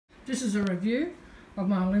This is a review of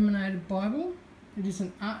my Illuminated Bible. It is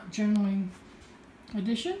an art journaling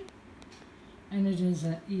edition and it is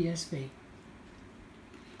an ESV.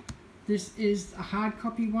 This is a hard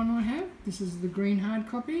copy one I have. This is the green hard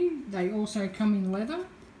copy. They also come in leather,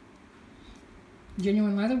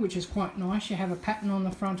 genuine leather, which is quite nice. You have a pattern on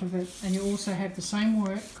the front of it and you also have the same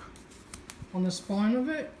work on the spine of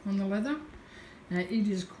it, on the leather. It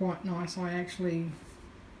is quite nice. I actually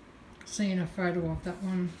seen a photo of that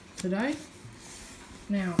one today.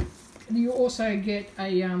 Now you also get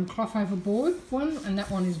a cloth over board one, and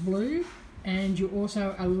that one is blue, and you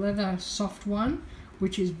also a leather soft one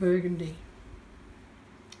which is burgundy.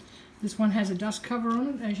 This one has a dust cover on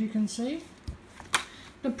it, as you can see.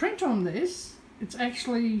 The print on this, it's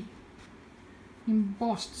actually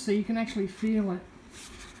embossed so you can actually feel it,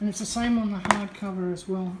 and it's the same on the hardcover as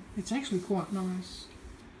well. It's actually quite nice.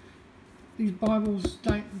 These Bibles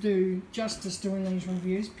don't do justice doing these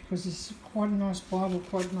reviews because it's quite a nice Bible,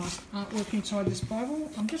 quite a nice artwork inside this Bible.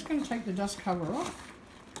 I'm just going to take the dust cover off.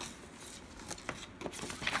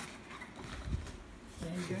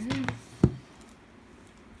 There you go.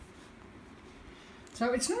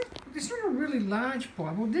 So it's not a really large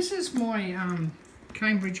Bible. This is my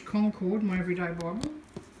Cambridge Concord, my everyday Bible.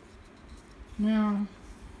 Now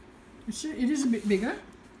it is a bit bigger,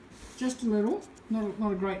 just a little.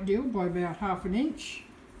 Not a great deal, by about ½ an inch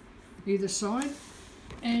either side,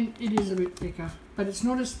 and it is a bit thicker, but it's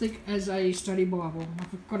not as thick as a study Bible.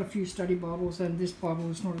 I've got a few study Bibles and this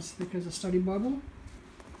Bible is not as thick as a study Bible.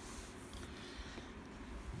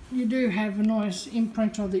 You do have a nice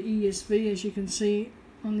imprint of the ESV, as you can see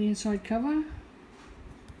on the inside cover.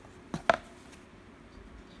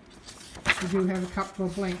 You do have a couple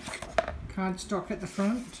of blank cardstock at the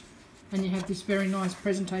front, and you have this very nice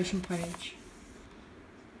presentation page.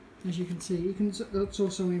 As you can see, it's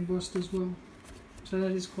also embossed as well, so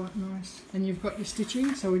that is quite nice. And you've got your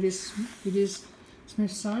stitching, so it is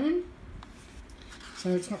Smith sewn, so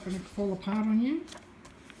it's not going to fall apart on you.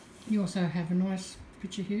 You also have a nice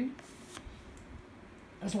picture here.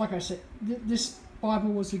 As like I said, this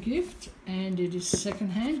Bible was a gift, and it is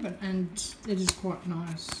second-hand, and it is quite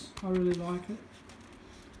nice. I really like it,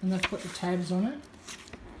 and they've put the tabs on it.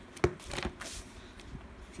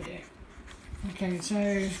 So yeah. Okay, so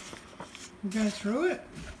we'll go through it.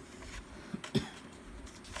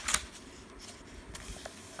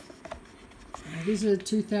 This is a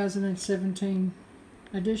 2017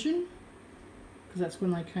 edition, because that's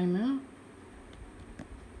when they came out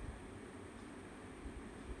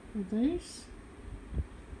with these.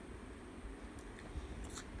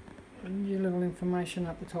 And your little information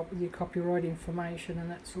up the top with your copyright information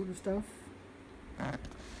and that sort of stuff.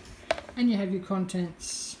 And you have your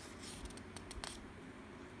contents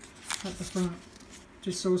at the front.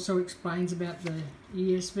 Just also explains about the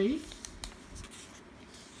ESV.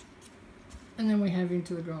 And then we have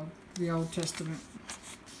Into the God, the Old Testament.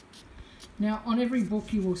 Now on every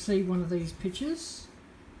book you will see one of these pictures.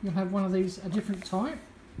 You'll have one of these, a different type.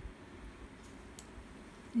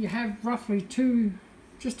 You have roughly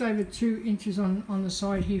just over 2 inches on the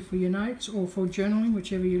side here for your notes or for journaling,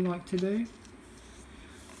 whichever you like to do.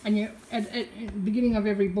 And you, at the beginning of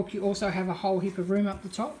every book, you also have a whole heap of room up the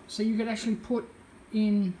top, so you could actually put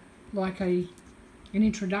in like an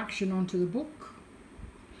introduction onto the book.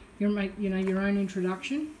 You make your own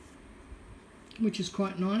introduction, which is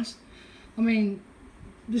quite nice. I mean,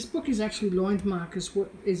 this book is actually lined marked as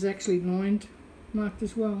marked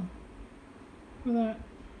as well. Look at that.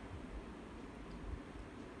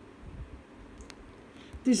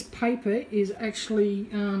 This paper is actually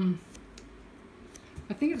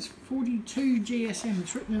I think it's 42 GSM.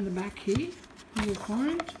 It's written in the back here. You will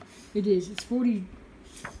find it is. It's 42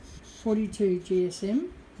 GSM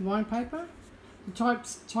line paper. The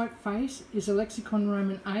typeface is a Lexicon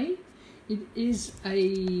Roman A. It is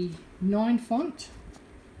a 9 font.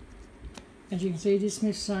 As you can see, it is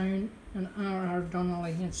Smith sewn, and R.R.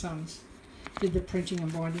 Donnelly and Sons did the printing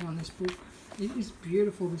and binding on this book. It is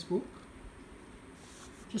beautiful, this book.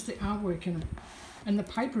 Just the artwork in it. And the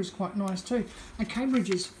paper is quite nice too. And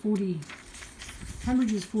Cambridge is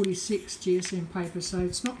 46 GSM paper, so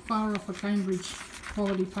it's not far off a Cambridge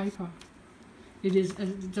quality paper.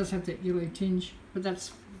 It does have that yellow tinge, but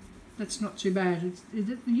that's not too bad.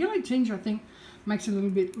 The yellow tinge, I think, makes it a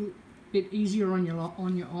little bit easier on your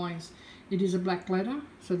eyes. It is a black letter,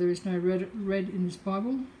 so there is no red in this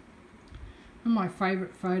Bible. And my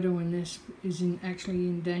favourite photo in this is actually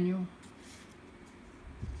in Daniel.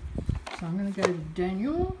 So I'm going to go to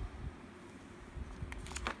Daniel.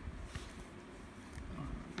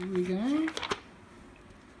 Here we go.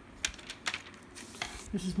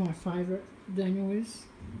 This is my favourite, Daniel is.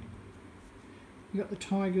 You got the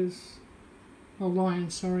tigers, or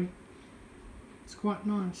lions, sorry. It's quite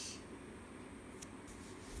nice.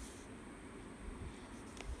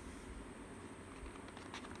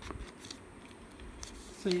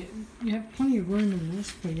 So yeah, you have plenty of room in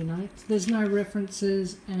this for your notes. There's no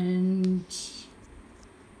references and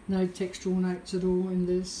no textual notes at all in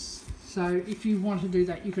this. So if you want to do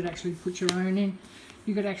that, you could actually put your own in.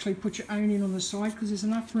 You could actually put your own in on the side because there's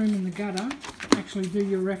enough room in the gutter to actually do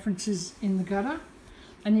your references in the gutter,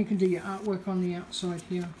 and you can do your artwork on the outside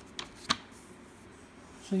here.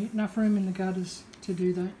 So enough room in the gutters to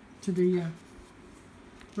do that, to do your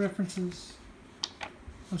references.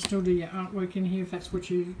 I'll still do your artwork in here if that's what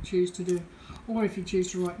you choose to do, or if you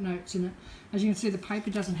choose to write notes in it. As you can see, the paper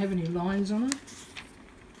doesn't have any lines on it,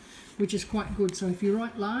 which is quite good. So if you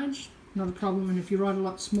write large, not a problem, and if you write a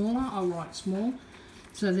lot smaller, I'll write small,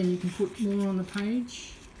 so then you can put more on the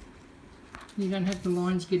page. You don't have the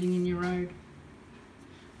lines getting in your road,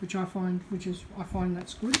 which I find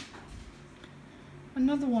that's good.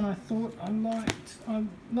 Another one I thought I liked,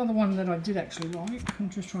 another one that I did actually like, I'm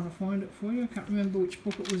just trying to find it for you, I can't remember which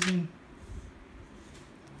book it was in.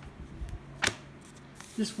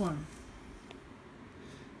 This one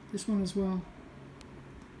as well.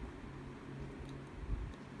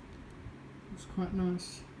 It's quite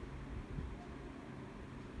nice.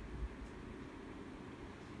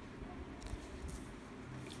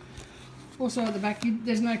 Also at the back,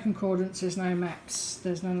 there's no concordance, there's no maps,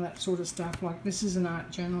 there's none of that sort of stuff. Like, this is an art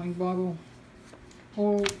journaling Bible,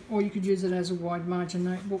 or you could use it as a wide margin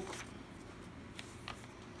notebook.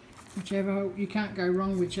 Whichever, you can't go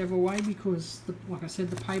wrong whichever way, because like I said,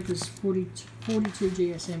 the paper's 42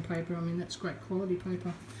 GSM paper. I mean, that's great quality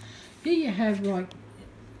paper. Here you have like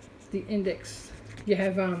the index. You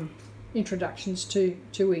have introductions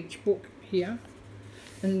to each book here,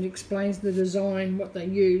 and it explains the design, what they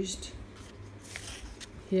used.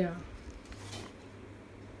 Yeah.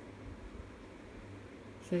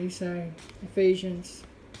 See, so Ephesians,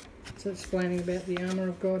 it's explaining about the armour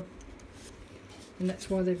of God, and that's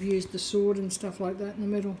why they've used the sword and stuff like that in the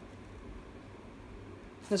middle.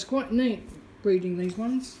 That's quite neat reading these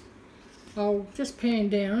ones. I'll just pan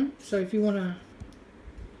down, so if you want to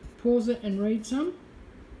pause it and read some.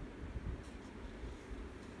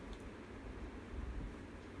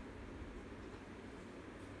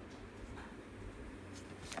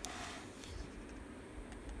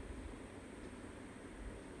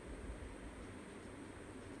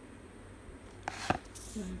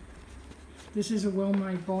 This is a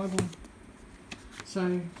well-made Bible,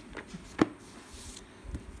 so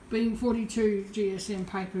being 42 GSM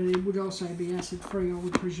paper, it would also be acid-free, I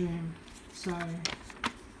would presume. So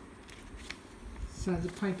the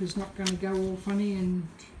paper's not going to go all funny and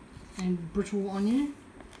brittle on you.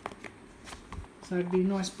 So it'd be a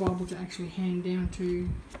nice Bible to actually hand down to,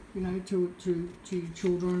 you know, to your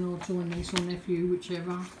children, or to a niece or nephew,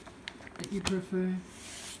 whichever that you prefer.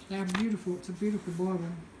 They are beautiful. It's a beautiful Bible.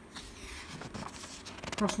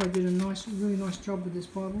 Crossway did a really nice job with this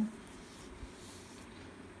Bible.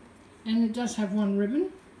 And it does have one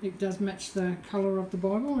ribbon. It does match the colour of the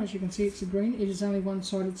Bible. As you can see, it's a green. It is only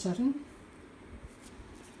one-sided satin.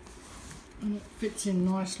 And it fits in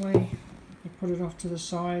nicely. You put it off to the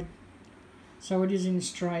side. So it is in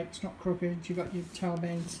straight, it's not crooked. You've got your tail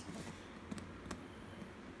bands,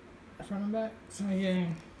 front and back. So yeah.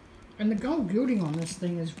 And the gold gilding on this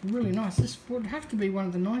thing is really nice. This would have to be one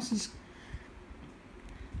of the nicest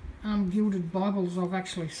gilded Bibles I've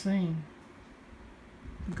actually seen.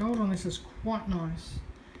 The gold on this is quite nice,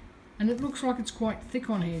 and it looks like it's quite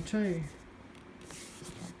thick on here too. It's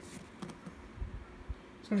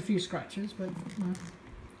got a few scratches, but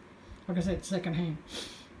like I said, second hand.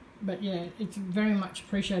 But yeah, it's very much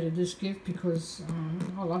appreciated, this gift, because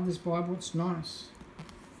I love this Bible. It's nice.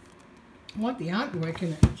 I like the artwork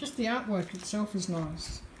in it. Just the artwork itself is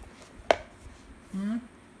nice.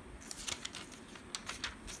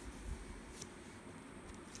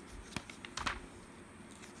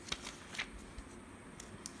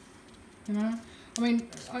 You know, I mean,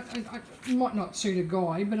 it might not suit a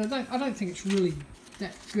guy, but I don't think it's really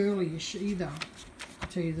that girlyish either, to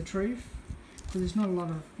tell you the truth, because there's not a lot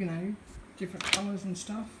of, you know, different colours and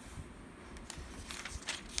stuff.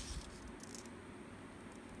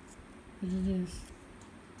 But it is.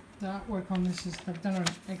 The artwork on this is, they've done an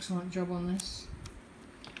excellent job on this.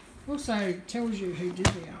 Also tells you who did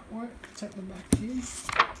the artwork. It's at the back here.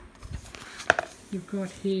 You've got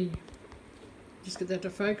here. Just get that to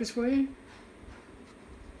focus for you.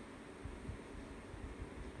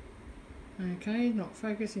 Okay, not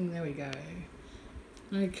focusing, there we go.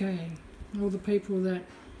 Okay, all the people that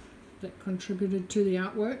contributed to the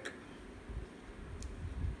artwork.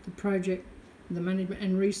 the project, the management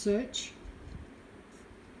and research,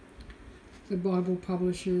 the Bible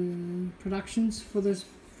publisher productions for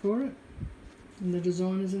it, and the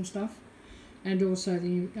designers and stuff, and also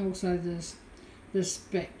the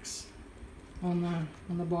specs on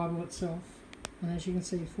the Bible itself. And as you can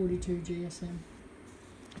see, 42 GSM.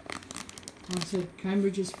 Like I said,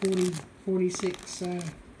 Cambridge is 46, so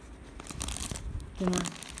you know,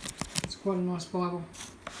 it's quite a nice Bible,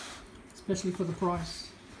 especially for the price.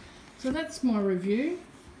 So that's my review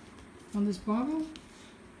on this Bible.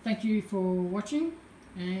 Thank you for watching,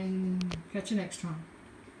 and catch you next time.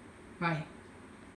 Bye.